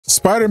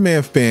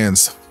Spider-Man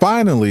fans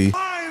finally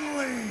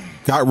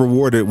got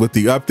rewarded with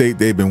the update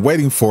they've been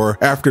waiting for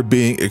after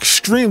being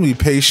extremely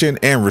patient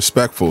and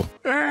respectful.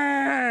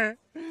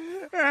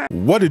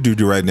 What it do,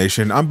 Right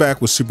Nation? I'm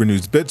back with Super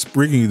News Bits,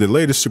 bringing you the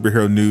latest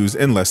superhero news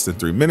in less than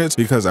 3 minutes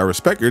because I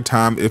respect your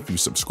time if you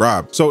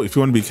subscribe. So if you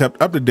want to be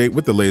kept up to date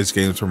with the latest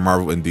games from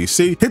Marvel and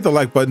DC, hit the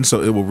like button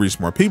so it will reach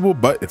more people,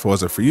 but if it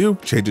wasn't for you,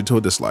 change it to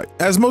a dislike.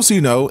 As most of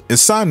you know,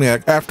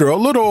 Insomniac, after a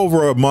little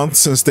over a month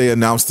since they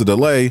announced the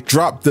delay,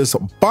 dropped this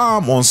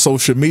bomb on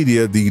social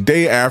media the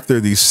day after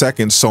the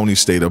second Sony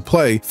State of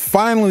Play,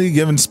 finally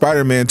giving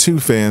Spider-Man 2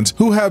 fans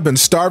who have been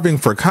starving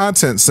for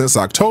content since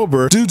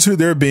October due to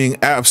there being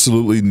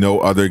absolutely no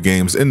other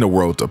games in the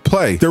world to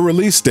play, the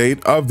release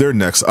date of their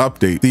next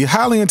update. The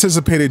highly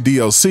anticipated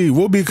DLC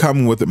will be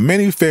coming with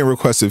many fan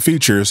requested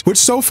features, which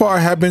so far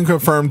have been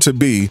confirmed to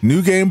be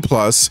New Game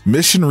Plus,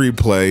 Mission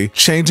Replay,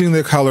 changing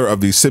the color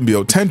of the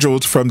symbiote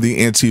tendrils from the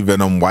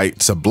anti-venom white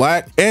to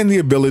black, and the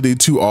ability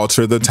to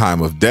alter the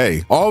time of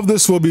day. All of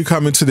this will be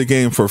coming to the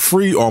game for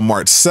free on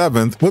March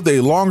 7th, with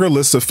a longer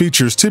list of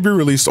features to be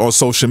released on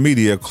social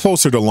media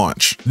closer to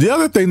launch. The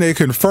other thing they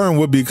confirmed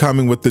will be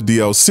coming with the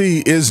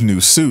DLC is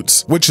new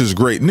suits, which is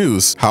great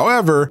news.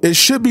 However, it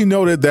should be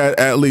noted that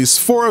at least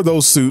 4 of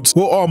those suits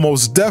will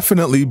almost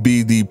definitely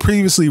be the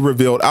previously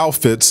revealed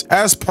outfits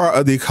as part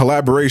of the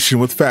collaboration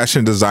with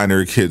fashion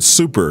designer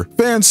KidSuper.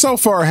 Fans so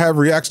far have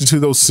reacted to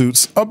those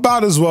suits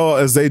about as well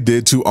as they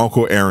did to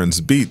Uncle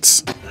Aaron's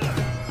beats.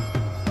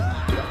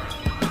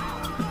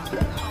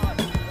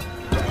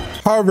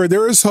 However,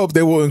 there is hope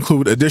they will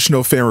include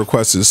additional fan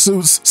requested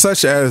suits,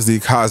 such as the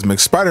cosmic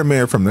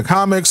Spider-Man from the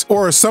comics,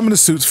 or some of the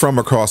suits from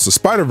across the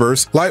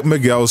Spider-Verse, like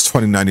Miguel's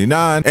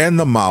 2099 and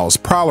the Miles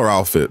Prowler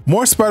outfit.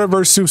 More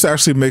Spider-Verse suits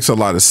actually makes a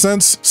lot of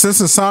sense,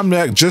 since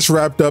Insomniac just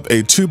wrapped up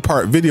a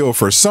 2-part video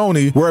for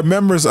Sony where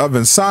members of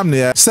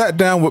Insomniac sat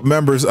down with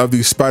members of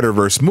the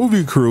Spider-Verse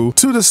movie crew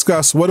to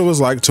discuss what it was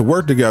like to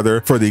work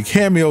together for the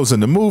cameos in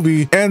the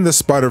movie and the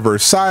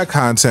Spider-Verse side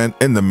content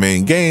in the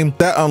main game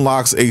that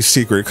unlocks a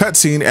secret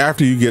cutscene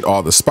after you get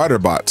all the spider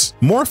bots.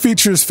 More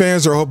features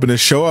fans are hoping to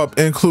show up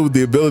include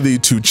the ability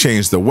to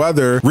change the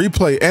weather,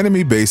 replay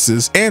enemy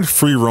bases, and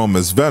free roam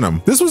as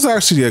Venom. This was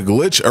actually a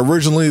glitch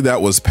originally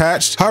that was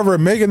patched. However,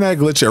 making that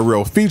glitch a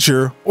real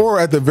feature, or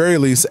at the very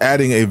least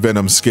adding a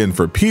Venom skin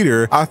for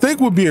Peter, I think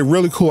would be a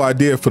really cool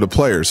idea for the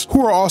players,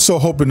 who are also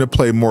hoping to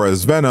play more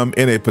as Venom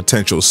in a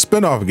potential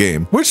spin-off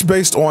game, which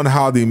based on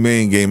how the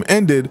main game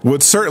ended,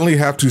 would certainly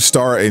have to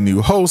star a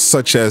new host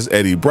such as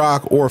Eddie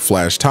Brock or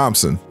Flash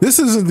Thompson. This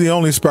isn't the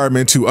only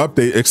Spider-Man 2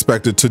 update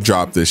expected to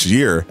drop this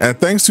year, and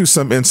thanks to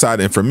some inside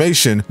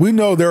information, we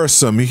know there are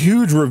some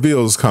huge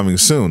reveals coming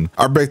soon.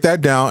 I'll break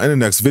that down in the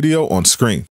next video on screen.